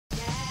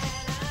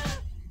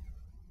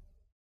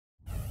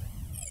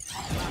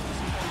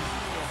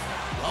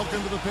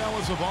Welcome to the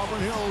Palace of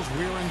Auburn Hills.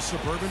 We're in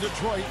suburban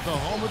Detroit, the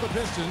home of the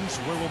Pistons,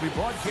 where we'll be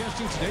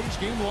broadcasting today's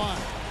game live.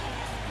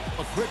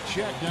 A quick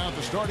check now at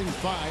the starting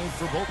five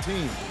for both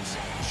teams.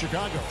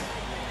 Chicago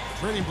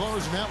trading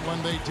blows in that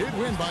one. They did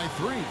win by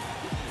 3.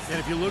 And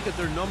if you look at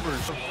their numbers,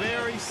 a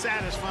very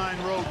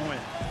satisfying road win.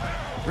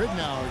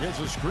 Ridnour gets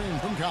a screen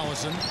from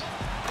Collison.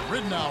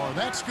 Ridnour,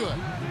 that's good.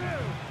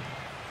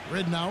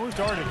 Ridnour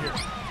started here.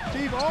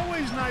 Steve,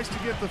 always nice to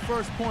get the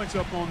first points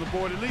up on the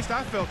board. At least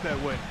I felt that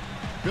way.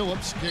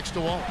 Billups kicks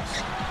to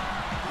Wallace.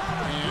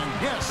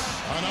 And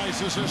yes, a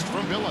nice assist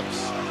from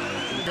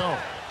Billups. Go.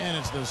 And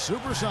it's the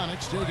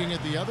Supersonics taking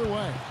it the other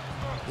way.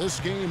 This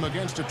game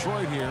against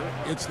Detroit here,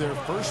 it's their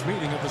first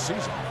meeting of the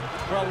season.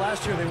 Well,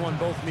 last year they won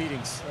both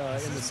meetings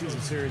in the season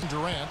series.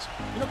 Durant.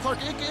 You know, Clark,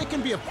 it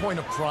can be a point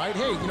of pride.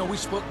 Hey, you know, we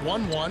split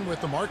 1-1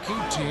 with the marquee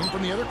team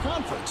from the other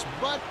conference.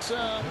 But,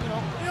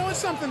 You know, it's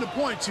something to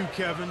point to,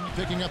 Kevin.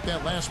 Picking up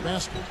that last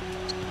basket.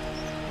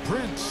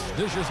 Prince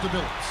dishes to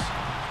Billups.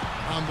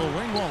 On the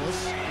wing,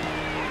 Wallace.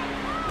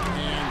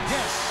 And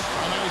yes,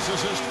 a nice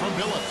assist from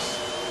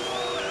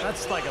Billups.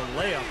 That's like a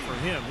layup for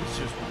him. He's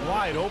just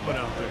wide open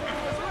out there.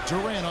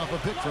 Durant off a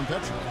pick from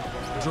Petro.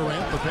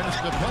 Durant the pass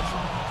to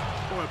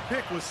Petro. Boy, a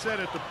pick was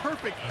set at the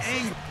perfect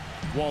angle.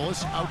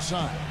 Wallace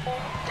outside.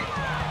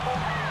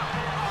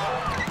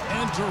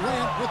 And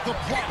Durant with the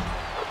block.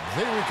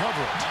 They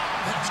recover it.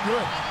 That's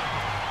good.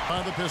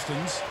 By the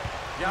Pistons.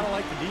 You gotta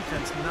like the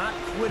defense not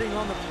quitting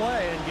on the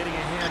play and getting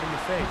a hand in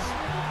the face.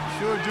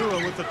 Sure do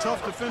it. With the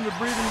tough defender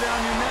breathing down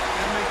your neck,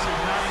 that makes it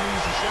not an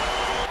easy shot.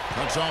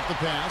 Cuts off the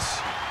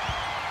pass.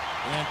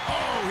 And,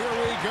 oh, here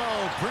we go.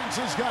 Prince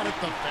has got it.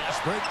 The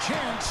fast break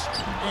chance.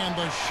 And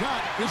the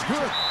shot is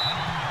good.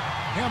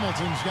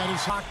 Hamilton's got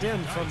his Locked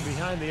in from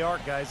behind the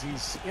arc, guys.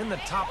 He's in the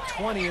top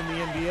 20 in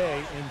the NBA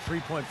in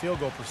three-point field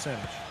goal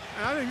percentage.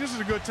 I think this is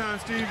a good time,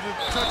 Steve,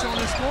 to touch on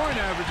the scoring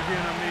average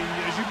again. I mean,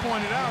 as you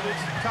pointed out, it's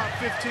top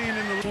 15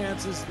 in the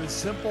chances. The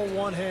simple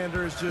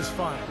one-hander is just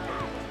fine.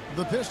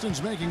 The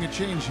Pistons making a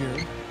change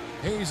here.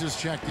 Hayes is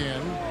checked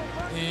in.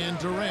 And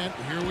Durant,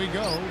 here we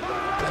go.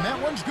 And that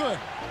one's good.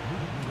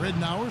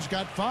 Ridnour's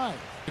got 5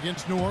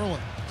 against New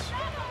Orleans.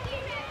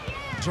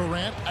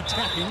 Durant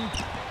attacking.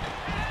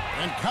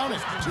 And count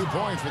it. 2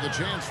 points with a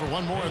chance for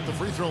one more at the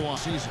free throw line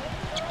season.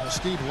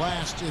 Steve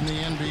last in the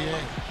NBA.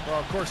 Well,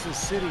 of course, this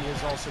city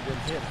has also been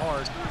hit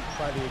hard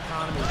by the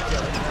economy.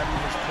 Kevin, that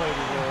has played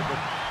a role, but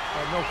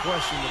no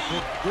question,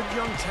 the good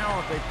young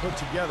talent they put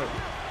together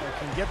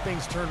can get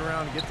things turned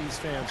around and get these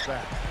fans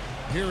back.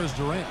 Here is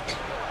Durant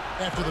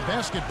after the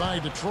basket by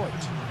Detroit,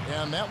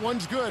 and that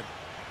one's good.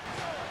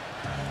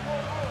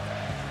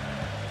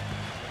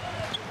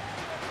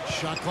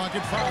 Shot clock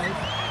at 5.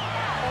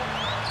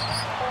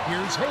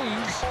 Here's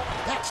Hayes.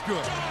 That's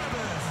good.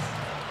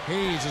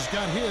 Hayes has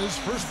got his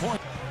first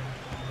point.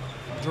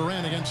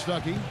 Durant against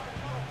Stuckey.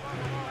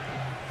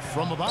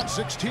 From about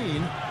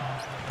 16.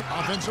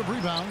 Offensive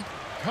rebound.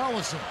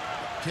 Collison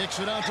kicks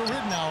it out to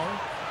Ridnour.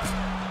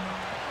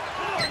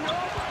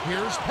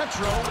 Here's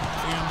Petro.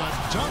 And the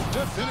dunk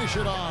to finish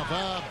it off.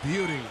 A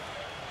beauty.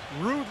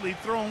 Rudely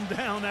thrown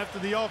down after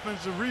the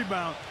offensive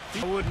rebound.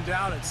 I wouldn't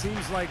doubt it.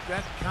 Seems like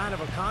that kind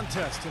of a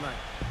contest tonight.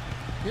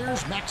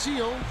 Here's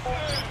Maxiel.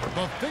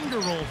 The finger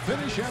roll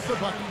finish at the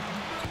bucket.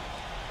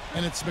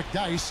 And it's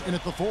McDyess in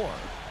at the 4.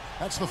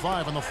 That's the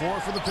 5 and the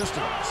 4 for the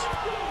Pistons.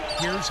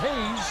 Here's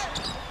Hayes.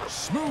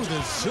 Smooth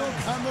as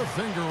silk on the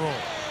finger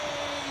roll.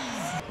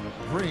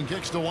 Green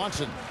kicks to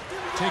Watson.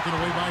 Taken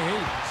away by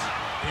Hayes.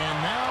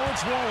 And now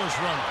it's Wallace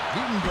running.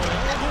 He can go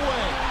all the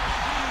way.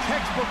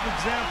 Textbook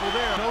example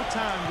there. No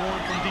time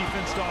going from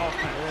defense to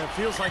offense. Yeah, it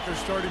feels like they're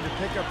starting to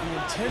pick up the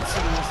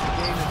intensity as the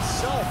game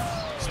itself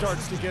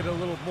starts to get a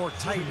little more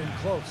tight and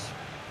close.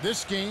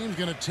 This game's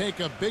going to take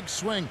a big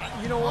swing.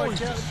 You know what,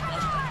 Jeff?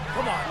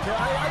 Come on,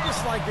 I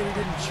just like that he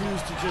didn't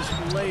choose to just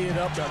lay it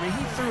up. I mean,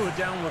 he threw it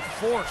down with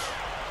force.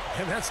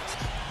 And that's...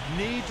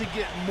 Need to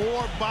get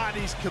more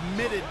bodies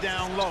committed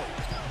down low.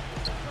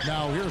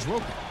 Now here's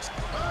Wilkins.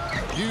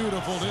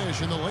 Beautiful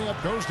dish, and the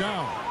layup goes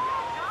down.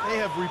 They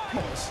have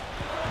repeats.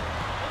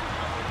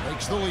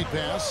 Makes the lead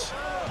pass.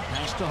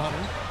 Pass to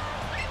Hunter.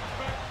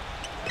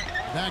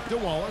 Back to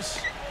Wallace.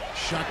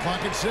 Shot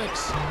clock at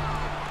 6.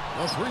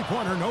 A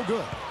three-pointer, no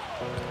good.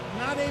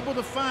 Not able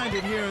to find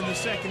it here in the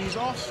second. He's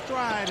off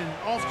stride and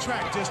off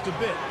track just a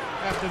bit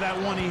after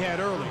that one he had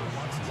early.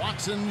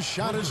 Watson's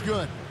shot is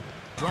good.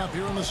 Drop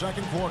here in the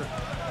second quarter.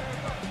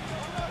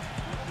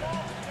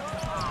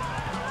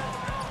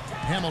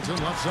 Hamilton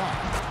left side.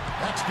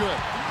 That's good.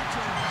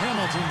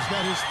 Hamilton's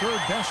got his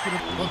 3rd basket.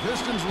 The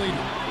Pistons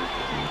leading.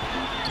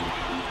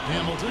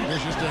 Hamilton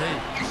dishes to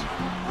Hayes.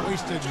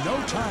 Wasted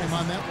no time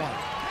on that one.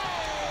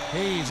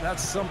 Hayes.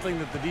 That's something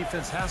that the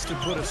defense has to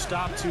put a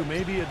stop to.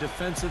 Maybe a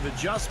defensive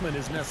adjustment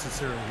is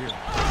necessary here.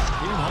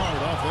 Came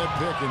hard off that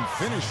pick and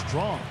finished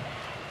strong.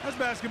 That's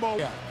basketball.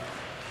 Yeah.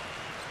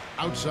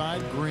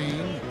 Outside,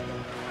 Green.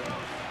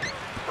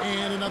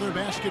 And another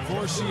basket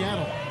for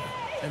Seattle.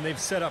 And they've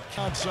set up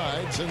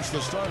outside since the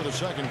start of the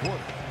second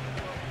quarter.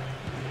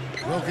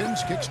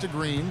 Wilkins kicks to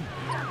Green.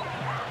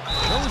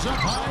 Goes up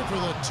high for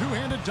the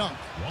two-handed dunk.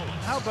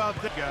 How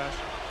about that, guys?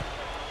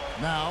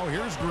 Now,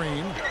 here's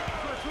Green.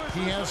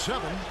 He has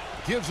 7.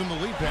 Gives him the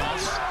lead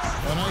pass.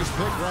 A nice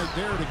pick right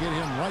there to get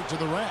him right to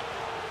the rack.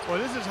 Well,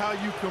 this is how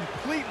you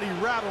completely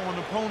rattle an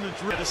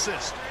opponent's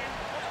assist.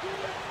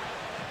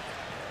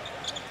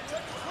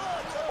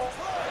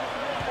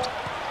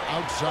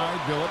 Outside,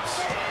 Billups.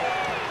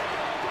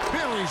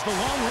 Buries the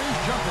long-range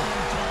jumper.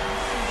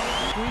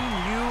 Between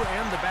you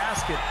and the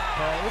basket,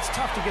 it's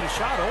tough to get a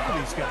shot over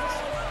these guys.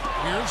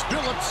 Here's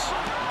Billups.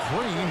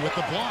 Green with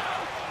the block.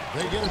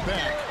 They get it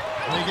back.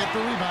 They get the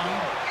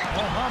rebound.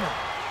 Muhammad.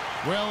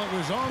 Well, it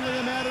was only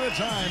a matter of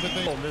time, but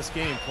they... In this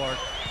game, Clark.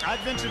 I'd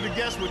venture to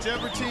guess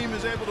whichever team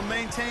is able to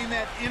maintain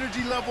that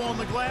energy level on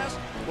the glass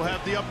will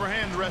have the upper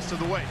hand the rest of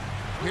the way.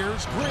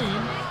 Here's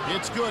Green.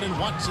 It's good, and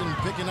Watson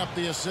picking up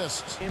the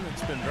assist.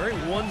 It's been very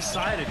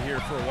one-sided here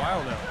for a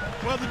while now.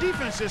 Well, the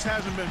defense just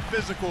hasn't been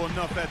physical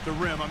enough at the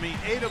rim. I mean,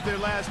 8 of their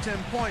last 10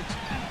 points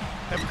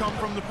have come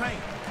from the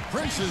paint.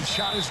 Prince's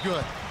shot is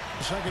good.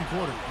 Second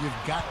quarter, you've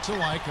got to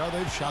like how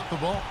they've shot the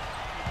ball.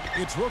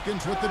 It's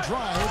Wilkins with the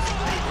drive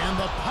and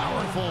the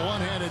powerful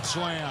one-handed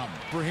slam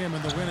for him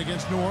in the win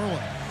against New Orleans.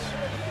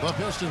 The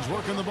Pistons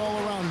working the ball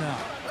around now.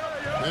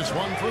 This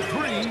one for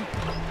 3,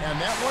 and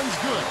that one's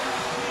good.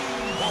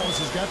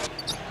 Wallace has got...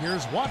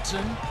 Here's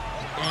Watson,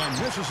 and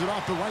misses it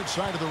off the right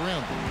side of the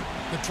rim.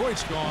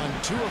 Detroit's gone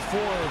 2 of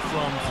 4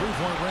 from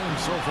three-point range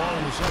so far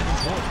in the second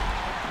quarter.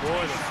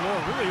 Boy, the floor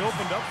really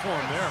opened up for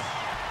him there.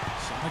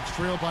 Sonics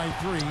trail by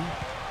 3.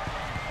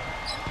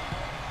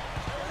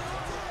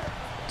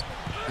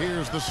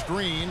 Here's the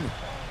screen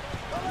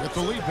with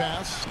the lead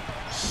pass.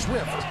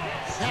 Swift.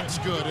 That's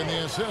good, and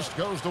the assist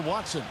goes to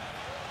Watson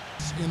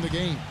in the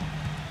game.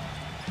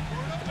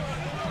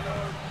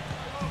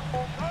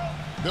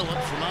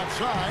 Billups from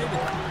outside,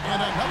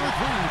 and another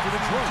 3 for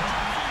Detroit.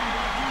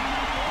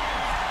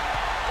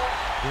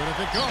 Good if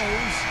it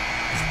goes,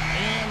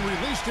 and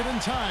released it in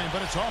time,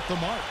 but it's off the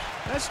mark.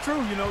 That's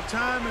true. You know,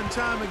 time and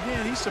time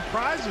again, he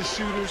surprises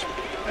shooters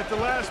at the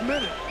last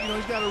minute. You know,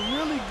 he's got a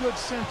really good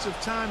sense of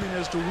timing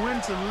as to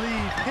when to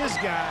leave his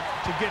guy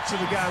to get to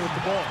the guy with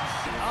the ball.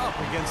 Up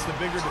against the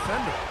bigger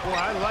defender. Boy,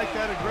 I like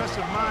that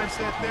aggressive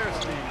mindset there,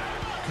 Steve.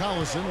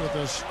 Collison with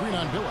a screen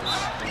on Billups.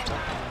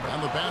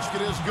 And the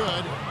basket is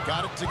good.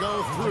 Got it to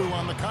go through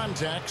on the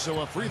contact,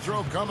 so a free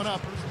throw coming up.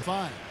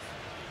 5.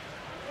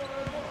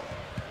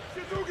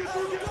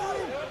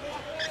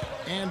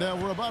 And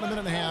we're about a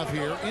minute and a half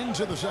here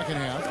into the second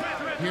half.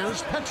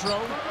 Here's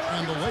Petro,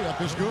 and the layup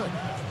is good.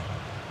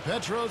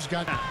 Petro's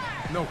got...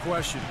 No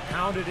question.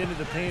 Pounded into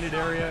the painted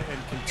area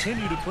and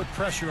continue to put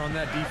pressure on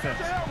that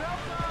defense.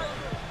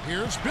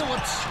 Here's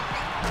Billups,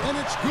 and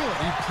it's good.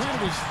 He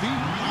planted his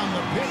feet on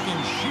the pick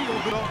and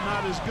shielded.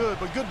 Not as good,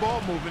 but good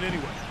ball movement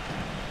anyway.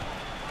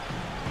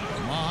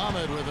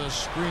 Muhammad with a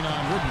screen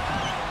on Wooden.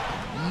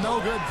 No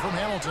good from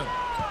Hamilton.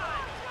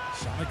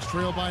 Sonics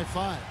trail by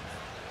 5.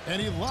 And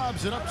he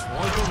lobs it up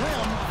toward the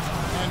rim.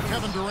 And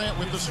Kevin Durant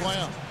with the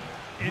slam.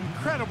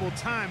 Incredible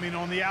timing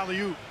on the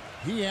alley-oop.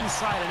 He has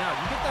Inside and out.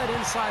 You get that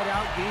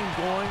inside-out game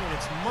going, and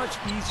it's much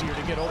easier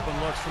to get open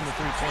looks from the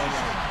three-point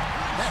line.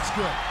 That's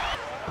good.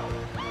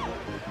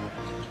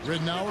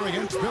 Ridnour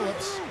against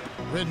Billups.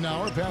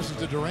 Ridnour passes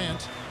to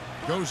Durant.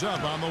 Goes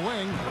up on the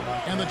wing.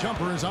 And the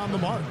jumper is on the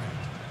mark.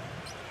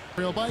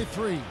 Trail by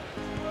 3.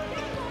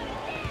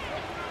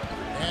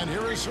 And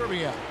here is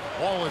Serbia.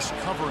 Wallace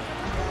covering.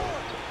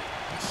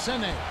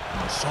 Sene.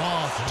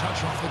 Soft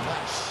touch off the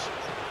glass.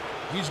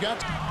 He's got...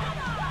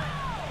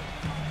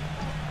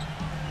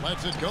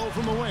 Lets it go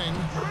from the wing.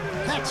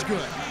 That's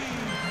good.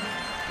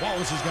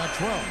 Wallace has got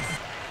 12.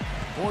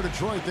 For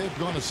Detroit, they've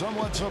gone a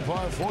somewhat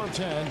subpar 4 of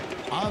 10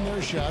 on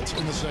their shots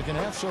in the second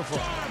half so far.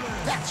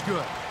 That's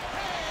good.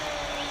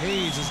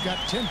 Hayes has got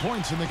 10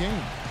 points in the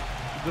game.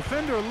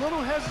 Defender a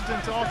little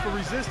hesitant to offer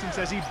resistance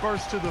as he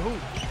bursts to the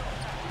hoop.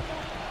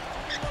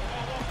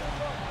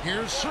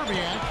 Here's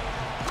Serbiak.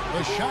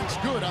 The shot's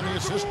good on the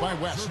assist by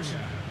West.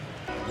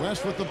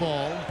 West with the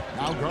ball,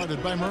 now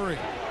guarded by Murray.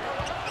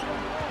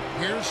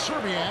 Here's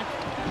Serbiak.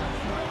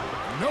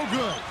 No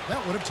good.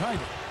 That would have tied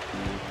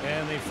it.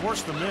 And they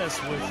forced the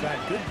miss with that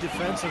good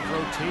defensive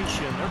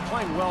rotation. They're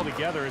playing well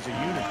together as a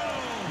unit.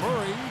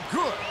 Murray,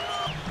 good.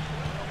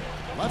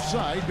 Left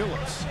side,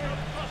 Billups.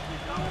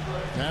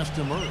 Pass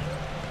to Murray.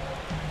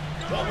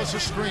 Wallace a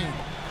screen.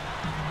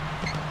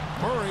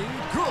 Murray,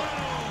 good.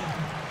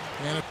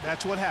 And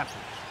that's what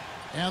happened.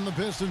 And the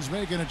Pistons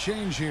making a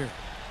change here.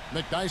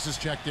 McDyess is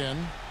checked in.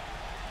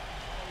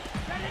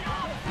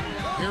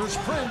 Here's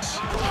Prince.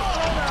 Oh,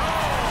 man,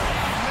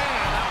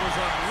 that was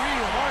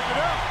unreal. Mark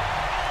it up.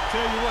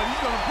 Tell you what,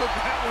 he's going to put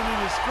that one in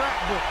his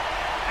scrapbook.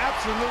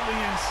 Absolutely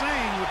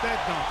insane with that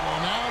dunk.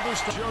 Well, now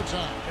there's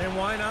showtime. And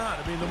why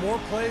not? I mean, the more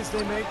plays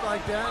they make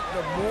like that,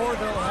 the more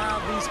they'll have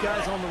these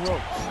guys on the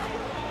ropes.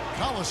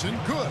 Collison,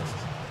 good.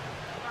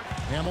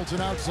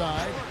 Hamilton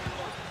outside.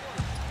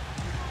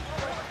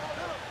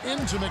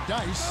 Into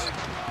McDyess.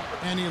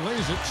 And he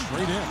lays it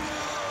straight in.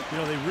 You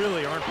know, they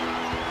really aren't.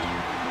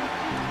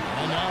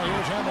 And now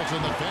here's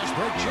Hamilton, the fast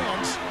break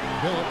chance.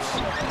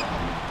 Billups.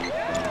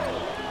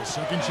 A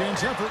second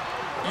chance effort,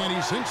 and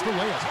he sinks the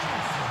layup.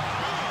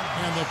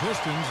 And the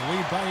Pistons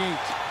lead by 8.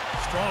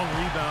 Strong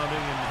rebounding,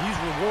 and he's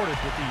rewarded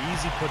with the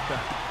easy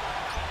putback.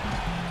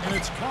 And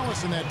it's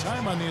Collison that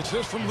time on the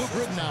assist from Luke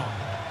Rittenauer.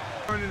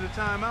 Turning the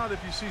timeout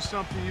if you see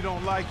something you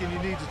don't like and you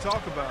need to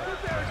talk about it.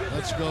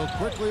 Let's go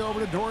quickly over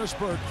to Doris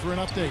Burke for an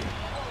update.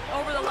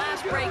 Over the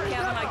last break,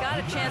 Kevin, I got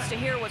a chance to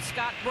hear what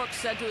Scott Brooks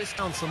said to his...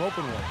 Found some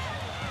open ones.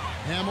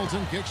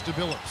 Hamilton kicks to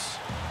Billups.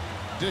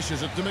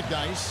 Dishes it to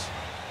McDyess.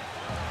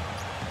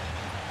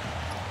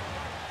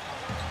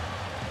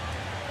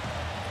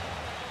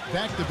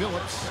 Back to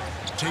Billups.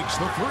 Takes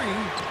the three.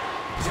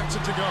 Gets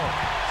it to go.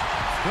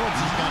 Billups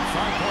has got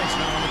 5 points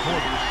now in the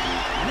quarter.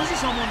 And this is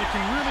someone that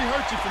can really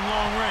hurt you from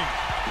long range.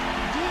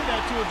 He did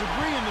that to a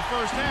degree in the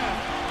first half,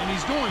 and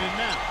he's doing it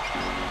now.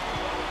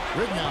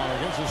 Rittenauer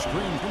gets a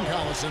screen from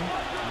Collison.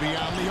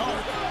 Beyond the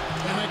arc.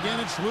 And again,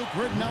 it's Luke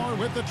Rittenauer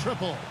with the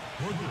triple.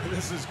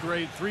 This is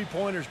great.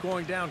 Three-pointers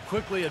going down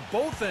quickly at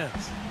both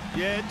ends.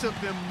 Yeah, it took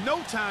them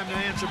no time to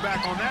answer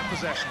back on that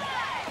possession.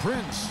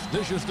 Prince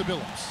dishes to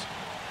Billups.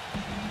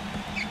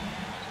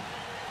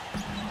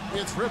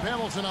 It's Rip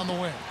Hamilton on the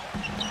wing.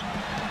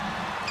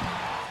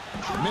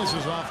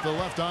 Misses off the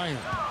left iron.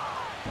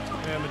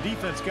 And the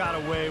defense got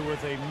away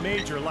with a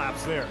major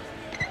lapse there.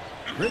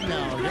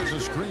 Rittenauer gets a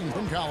screen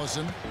from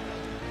Collison.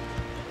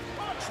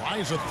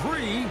 Tries a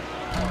three.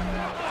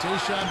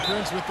 Tayshaun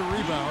Prince with the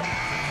rebound.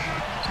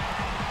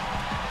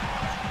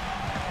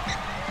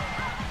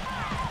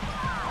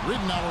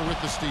 Rittenauer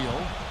with the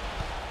steal.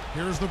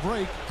 Here's the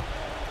break.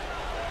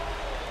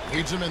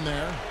 Leads him in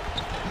there.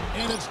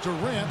 And it's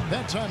Durant,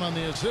 that time on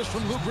the assist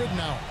from Luke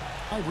Rittenauer.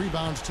 5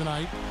 rebounds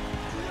tonight.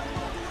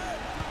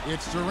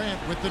 It's Durant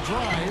with the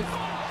drive.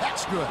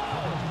 That's good.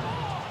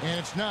 And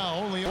it's now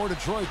only for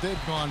Detroit.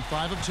 They've gone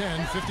 5 of 10,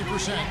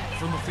 50%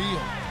 from the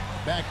field.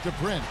 Back to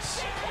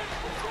Prince.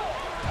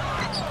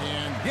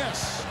 And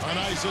yes, a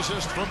nice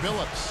assist for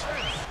Billups.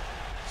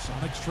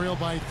 Sonics trail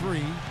by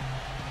 3.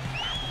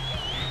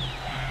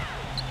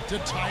 To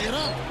tie it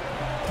up.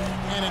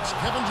 And it's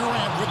Kevin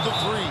Durant with the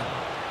 3.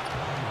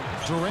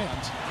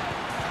 Durant,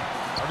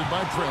 guarded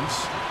by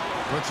Prince,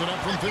 puts it up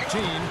from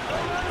 15.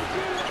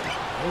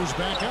 Goes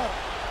back up.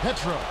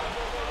 Petro.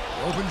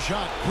 Open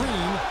shot.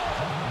 Green.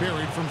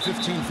 Buried from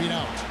 15 feet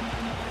out.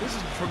 This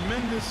is a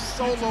tremendous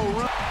solo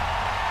run.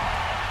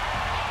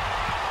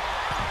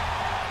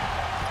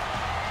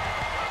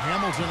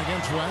 Hamilton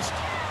against West.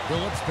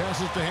 Billups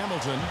passes to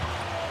Hamilton.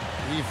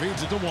 He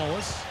feeds it to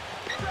Wallace.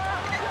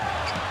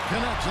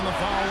 Connects in the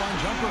foul line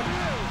jumper.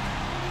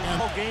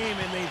 And Whole game,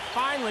 and they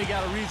finally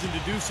got a reason to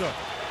do so.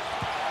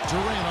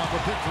 Durant off a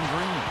pick from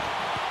Green.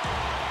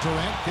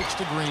 Durant kicks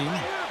to Green.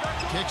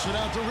 Kicks it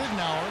out to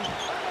Rittenauer.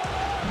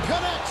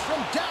 Connects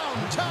from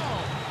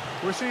downtown.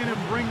 We're seeing him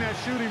bring that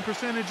shooting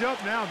percentage up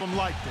now. Them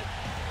liked it.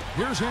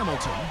 Here's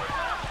Hamilton.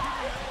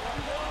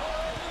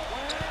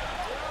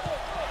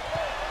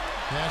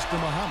 Pass to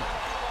Muhammad.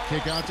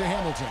 Kick out to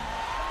Hamilton.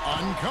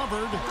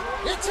 Uncovered.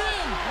 It's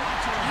in!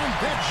 And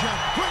that shot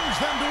brings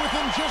them to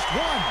within just 1.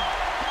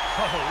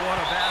 Oh, what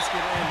a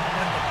basket.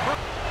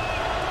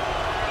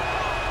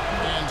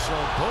 And so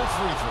both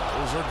free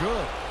throws are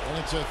good. And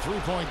it's a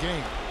 3-point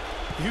game.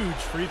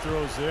 Huge free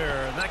throws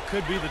there, and that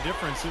could be the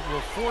difference. It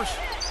will force,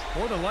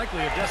 more than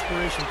likely, a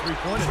desperation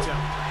three-point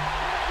attempt.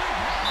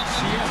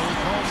 Seattle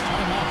calls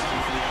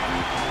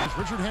timeout. It's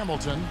Richard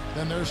Hamilton,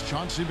 then there's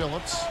Chauncey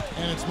Billups,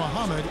 and it's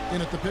Muhammad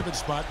in at the pivot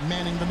spot,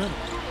 manning the middle.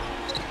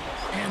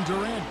 And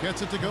Durant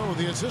gets it to go,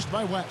 the assist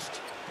by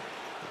West.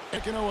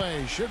 Taken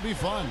away, should be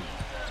fun.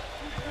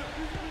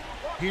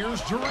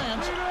 Here's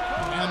Durant,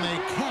 and they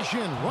cash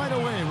in right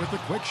away with the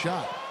quick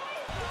shot.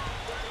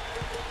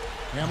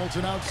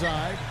 Hamilton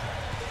outside.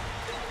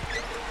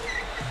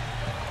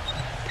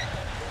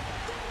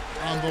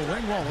 On the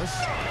wing, Wallace.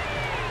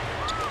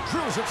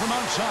 Drills it from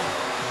outside.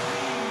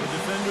 The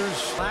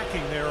defenders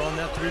lacking there on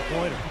that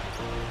three-pointer.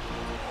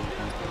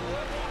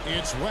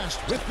 It's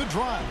West with the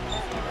drive.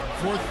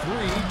 For 3,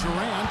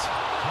 Durant.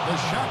 The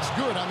shot's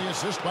good on the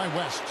assist by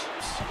West.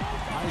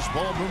 Nice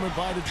ball movement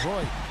by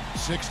Detroit.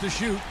 6 to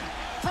shoot.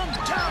 From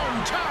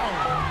downtown.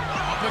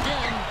 Up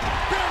again.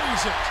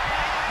 Buries it.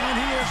 And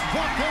he has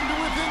brought them to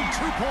within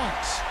 2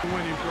 points.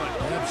 Winning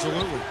play.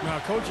 Absolutely. Now,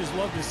 coaches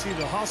love to see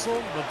the hustle,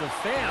 but the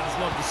fans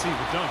love to see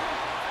the dunk.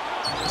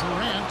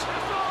 Durant.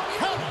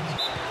 Count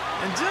it.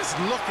 And just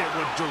look at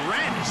what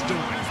Durant is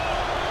doing.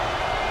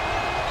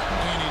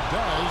 And he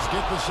does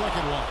get the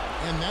second one.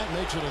 And that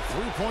makes it a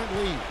 3-point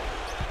lead.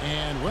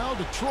 And, well,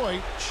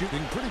 Detroit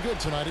shooting pretty good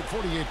tonight at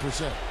 48%.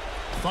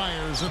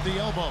 Fires at the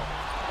elbow.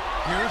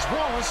 Here's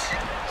Wallace.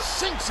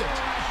 Sinks it.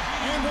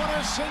 And what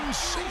a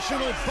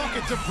sensational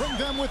bucket to bring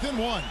them within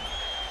 1.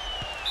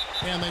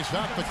 And they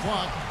stop the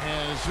clock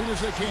as soon as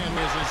they can.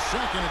 There's a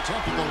second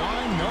attempt at the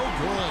line. No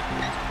good.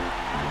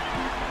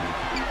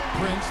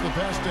 Prince, the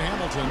pass to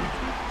Hamilton.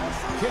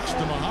 Kicks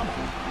to Muhammad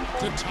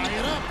to tie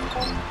it up.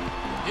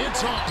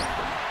 It's on.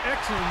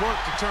 Excellent work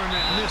to turn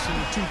that miss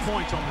into 2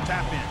 points on the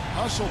tap in.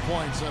 Hustle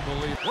points, I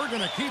believe. We're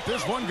going to keep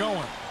this one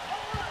going.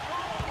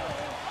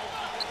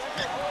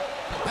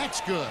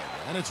 That's good.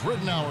 And it's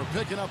Ridnour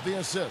picking up the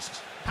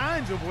assist.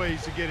 Kinds of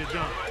ways to get it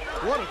done.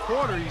 What a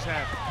quarter he's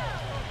having.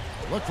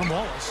 Look from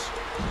Wallace.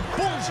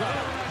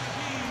 Bullseye.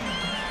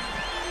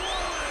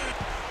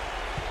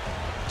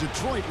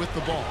 Detroit with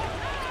the ball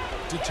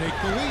to take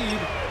the lead.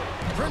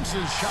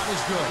 Prince's shot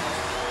is good.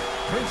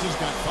 Prince has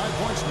got 5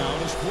 points now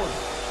this quarter.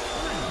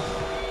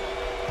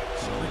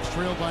 Celtics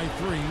trail by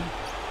 3.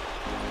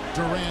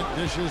 Durant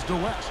dishes to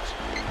West.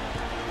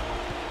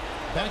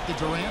 Back to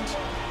Durant.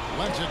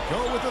 Lets it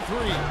go with a 3.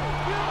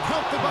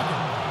 Count the bucket.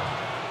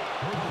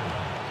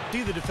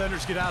 See the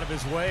defenders get out of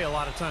his way a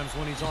lot of times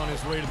when he's on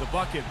his way to the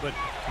bucket, but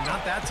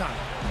not that time.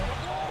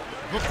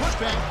 The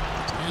putback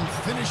and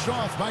finished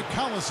off by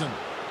Collison.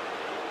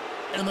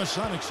 And the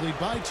Sonics lead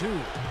by 2.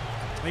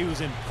 He was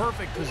in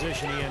perfect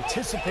position. He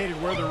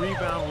anticipated where the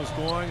rebound was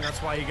going.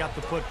 That's why he got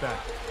the putback.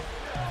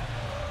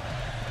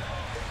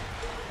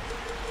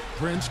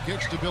 Prince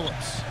kicks to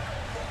Billups.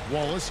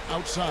 Wallace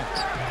outside.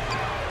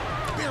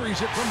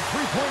 Buries it from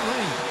three-point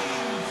range.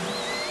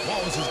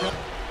 Wallace has got...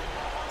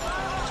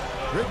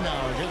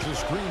 Ridnour gets a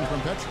screen from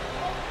Petra.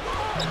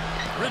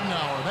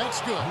 Ridnour,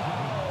 that's good.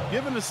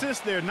 Give an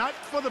assist there, not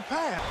for the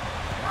pass.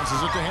 Passes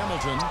it to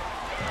Hamilton.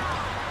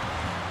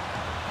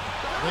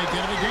 They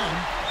get it again.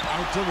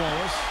 Out to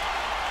Wallace.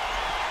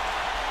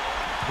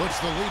 Puts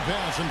the lead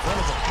pass in front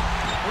of him.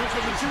 Went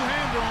for the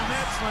two-hander on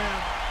that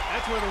slam.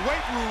 That's where the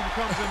weight room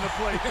comes into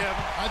play,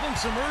 Kevin. I think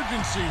some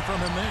urgency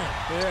from him there.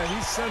 Yeah,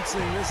 he's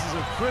sensing this is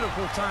a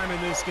critical time in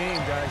this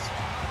game, guys.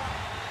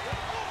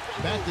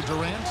 Back to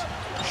Durant.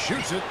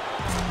 Shoots it.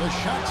 The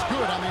shot's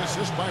good on the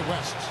assist by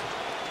West.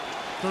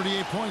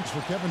 38 points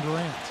for Kevin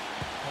Durant.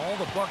 All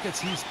the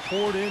buckets he's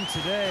poured in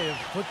today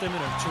have put them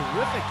in a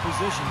terrific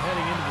position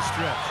heading into the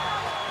stretch.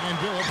 And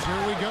Billups,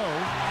 here we go.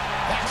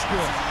 That's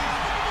good.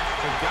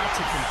 They've got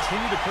to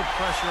continue to put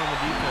pressure on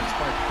the defense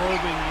by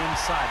probing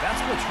inside.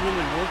 That's what's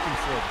really working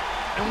for them.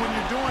 And when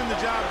you're doing the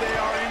job they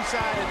are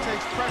inside, it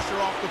takes pressure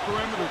off the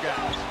perimeter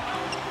guys.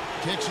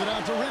 Kicks it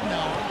out to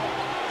Ridnour.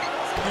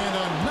 And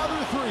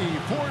another 3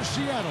 for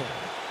Seattle.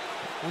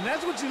 And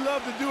that's what you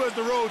love to do as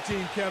the road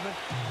team, Kevin.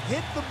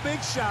 Hit the big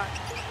shot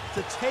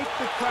to take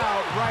the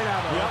crowd right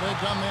out of it. Yeah,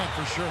 they've done that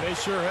for sure. They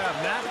sure have.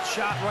 That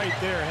shot right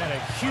there had a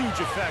huge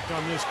effect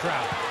on this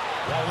crowd.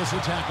 Wallace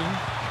attacking.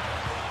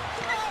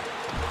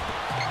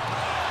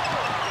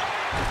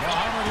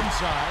 Muhammad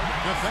inside.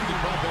 Defended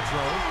by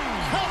Petro.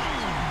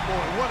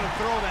 Boy, what a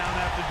throwdown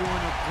after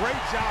doing a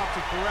great job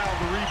to corral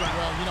the rebound.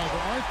 Well, you know,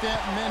 there aren't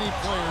that many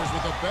players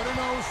with a better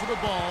nose for the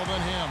ball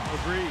than him.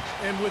 Agreed.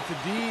 And with the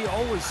D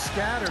always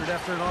scattered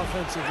after an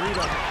offensive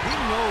rebound, he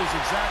knows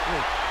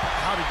exactly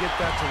how to get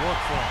that to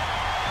work for him.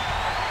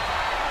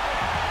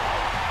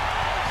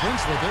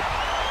 Prince with it.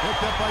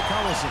 Picked up by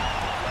Collison.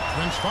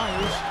 Prince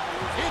fires.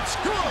 It's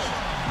good!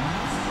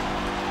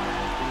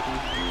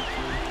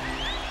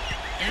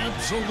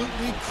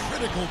 Absolutely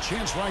critical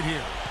chance right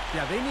here.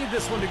 Yeah, they need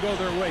this one to go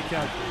their way,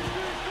 Kev.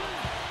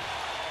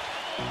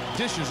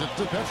 Dishes it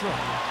to Petro.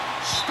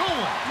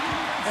 Stolen!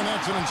 And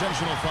that's an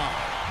intentional foul.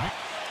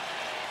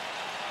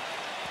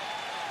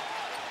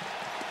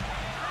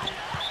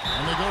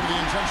 And they go to the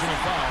intentional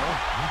foul.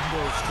 So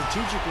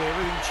strategically,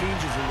 everything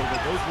changes a little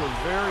bit. Those were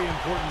very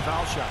important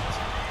foul shots.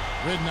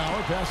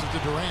 Ridnour passes to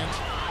Durant.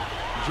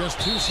 Just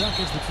 2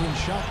 seconds between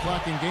shot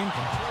clock and game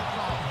clock.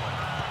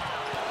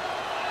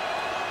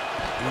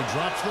 He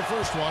drops the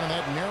first one, and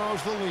that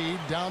narrows the lead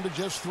down to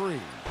just 3.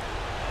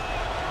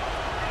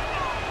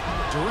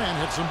 Durant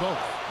hits them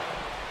both.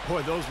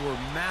 Boy, those were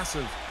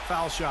massive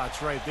foul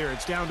shots right there.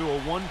 It's down to a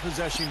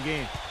 1-possession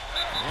game.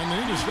 And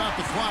they need to stop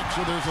the clock,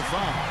 so there's a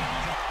foul.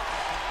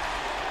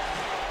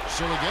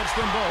 So he gets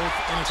them both,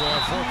 and it's a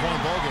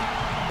 4-point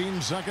ballgame.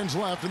 15 seconds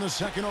left in the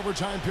second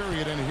overtime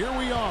period, and here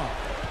we are.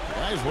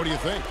 Guys, what do you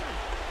think?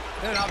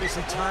 And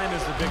obviously time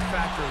is the big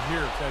factor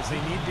here because they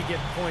need to get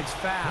points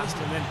fast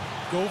and then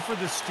go for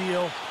the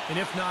steal, and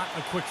if not,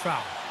 a quick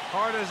foul.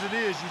 Hard as it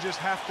is, you just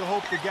have to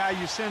hope the guy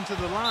you send to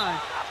the line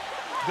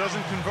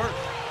doesn't convert.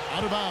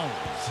 Out of bounds.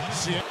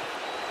 See it.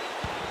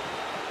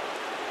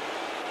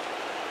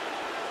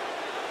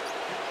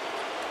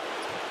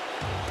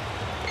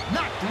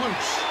 Knocked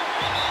loose.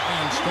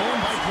 And stolen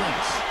by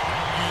Prince.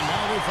 And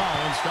now they foul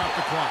and stop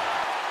the clock.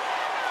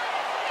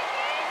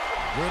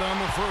 Good on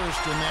the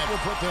first, and that will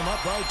put them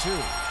up by 2.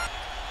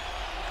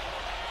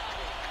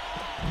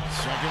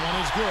 Second one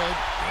is good.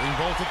 Getting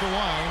both at the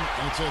line,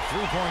 and it's a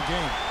 3-point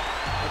game.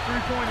 A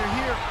 3-pointer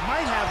here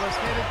might have us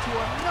headed to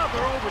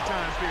another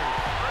overtime period.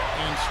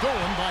 And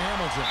stolen by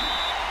Hamilton.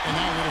 And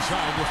now they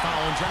decide to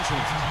foul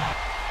intentions.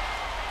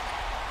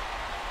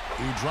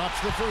 He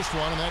drops the first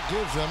one, and that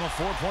gives them a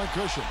 4-point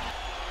cushion.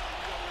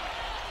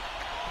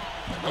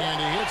 And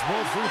he hits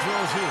both free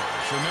throws here.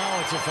 So now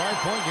it's a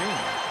 5-point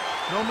game.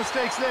 No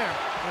mistakes there.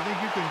 I think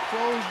you can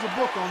close the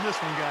book on this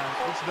one,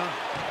 guys. It's done.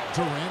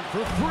 Durant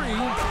for 3.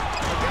 A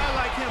guy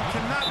like him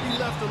cannot be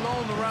left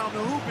alone around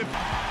the hoop.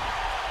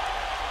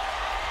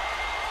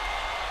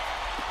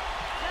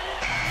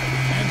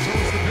 And so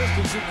it's the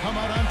Pistons who come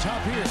out on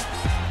top here.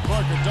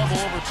 Clark, a double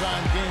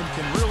overtime game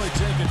can really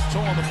take a its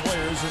toll on the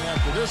players, and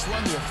after this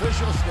one, the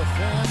officials, the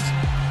fans,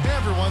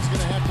 everyone's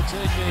going to have to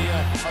take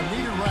a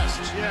needed rest.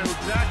 Yeah,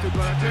 exactly.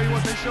 But I tell you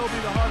what, they showed me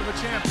the heart of a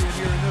champion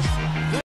here in this one.